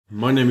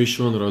My name is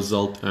Sean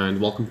Result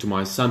and welcome to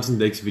my Samsung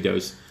DeX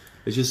videos.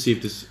 Let's just see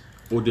if this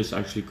audio is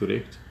actually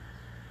correct.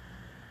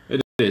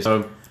 It is.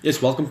 So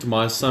yes, welcome to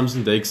my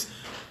Samsung DeX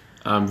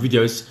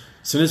videos.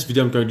 So in this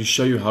video I'm going to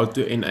show you how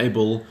to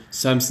enable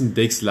Samsung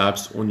DeX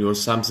Labs on your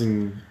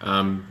Samsung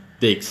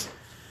DeX.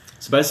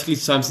 So basically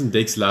Samsung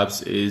DeX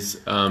Labs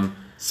is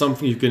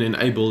something you can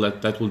enable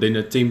that will then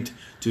attempt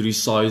to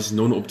resize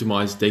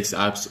non-optimized DeX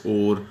apps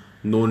or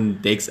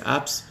non-DeX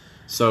apps.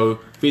 So,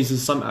 for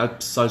instance, some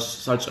apps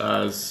such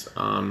as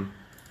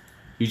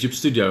YouTube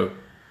Studio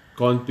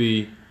can't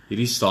be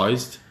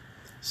resized.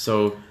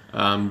 So,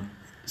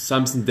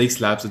 Samsung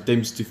DeX Labs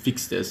attempts to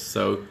fix this.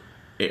 So,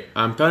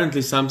 currently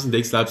Samsung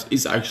DeX Labs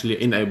is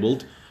actually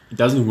enabled. It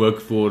doesn't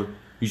work for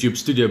YouTube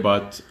Studio,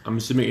 but I'm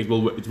assuming it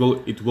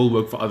will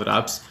work for other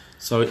apps.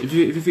 So, if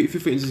you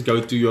for instance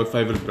go to your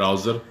favorite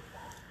browser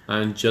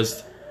and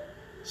just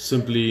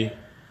simply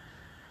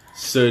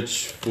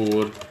search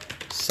for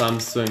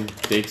Samsung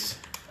DeX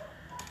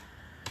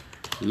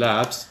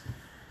Labs,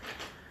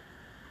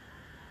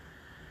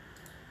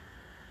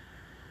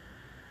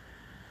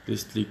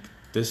 click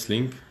this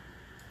link,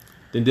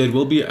 then there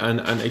will be an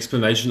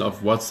explanation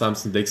of what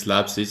Samsung DeX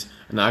Labs is,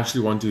 and I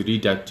actually want to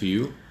read that to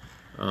you.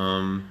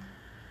 So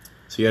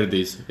here it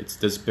is. It's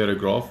this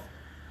paragraph.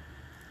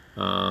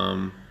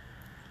 Let's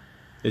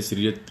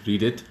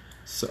read it.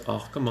 So,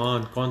 oh come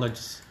on, can't I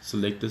just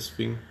select this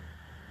thing?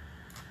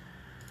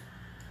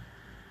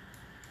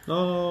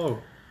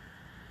 No,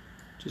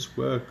 just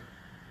work.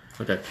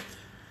 Okay.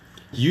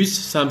 Use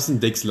Samsung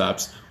DeX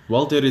Labs.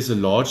 While there is a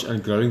large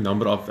and growing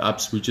number of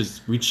apps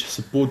which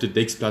support the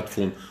DeX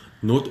platform,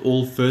 not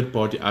all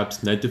third-party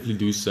apps natively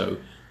do so.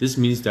 This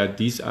means that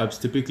these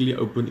apps typically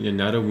open in a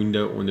narrow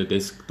window on the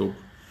desktop.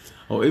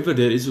 However,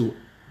 there is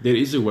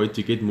a way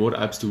to get more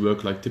apps to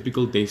work like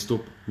typical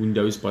desktop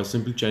windows by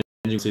simply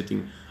changing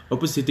setting.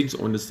 Open settings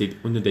on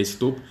the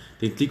desktop,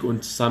 then click on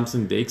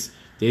Samsung DeX.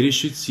 There you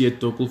should see a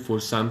toggle for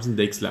Samsung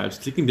DeX Labs.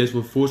 Clicking this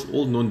will force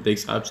all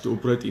non-DeX apps to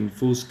operate in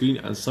full screen,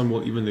 and some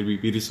will even be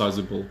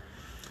resizable.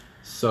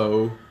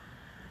 So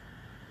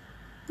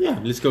yeah,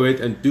 let's go ahead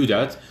and do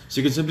that.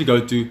 So you can simply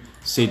go to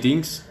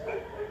settings,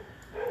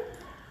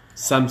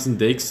 Samsung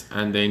DeX,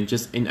 and then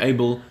just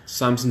enable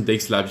Samsung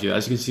DeX Labs here.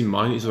 As you can see,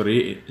 mine is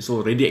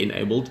already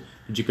enabled,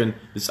 but you can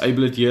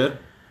disable it here,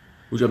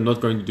 which I'm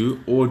not going to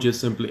do, or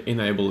just simply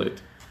enable it.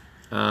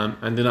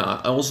 And then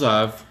I also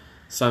have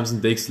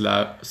Samsung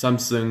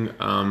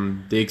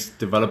DeX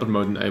developer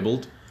mode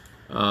enabled.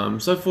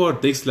 So far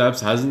DeX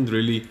Labs hasn't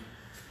really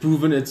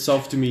proven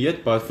itself to me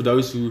yet, but for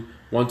those who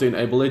want to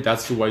enable it,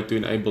 that's the way to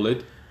enable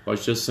it, by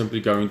just simply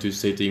going to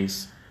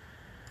settings,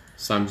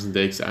 Samsung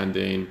DeX, and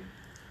then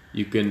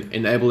you can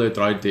enable it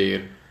right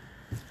there.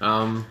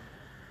 I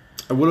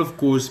will of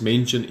course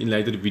mention in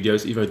later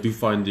videos if I do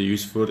find the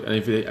use for it, and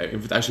if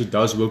it actually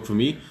does work for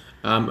me.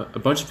 A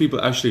bunch of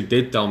people actually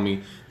did tell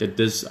me that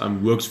this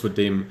works for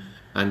them,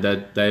 and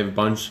that they have a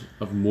bunch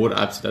of more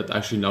apps that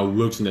actually now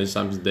works on their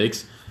Samsung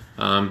DeX.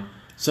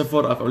 So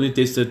far I've only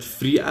tested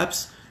 3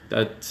 apps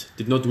that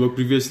did not work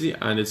previously,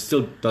 and it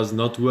still does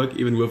not work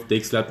even with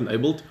DeX Lab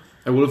enabled.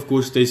 I will of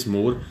course test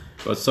more,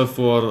 but so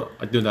far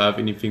I don't have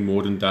anything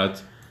more than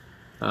that.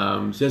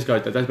 So yes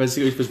guys, that's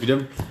basically it for this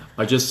video.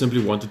 I just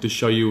simply wanted to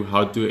show you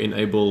how to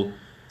enable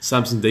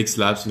Samsung DeX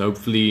Labs and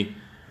hopefully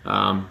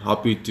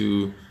help you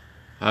to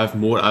have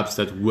more apps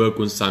that work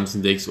on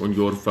Samsung DeX on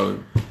your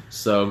phone.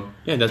 So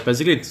yeah, that's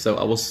basically it. So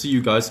I will see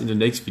you guys in the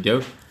next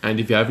video, and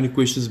if you have any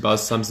questions about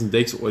Samsung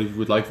DeX, or if you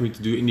would like me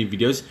to do any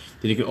videos,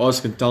 then you can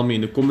ask and tell me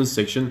in the comments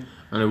section,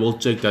 and I will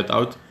check that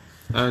out.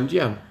 And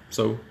yeah,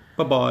 so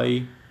bye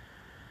bye.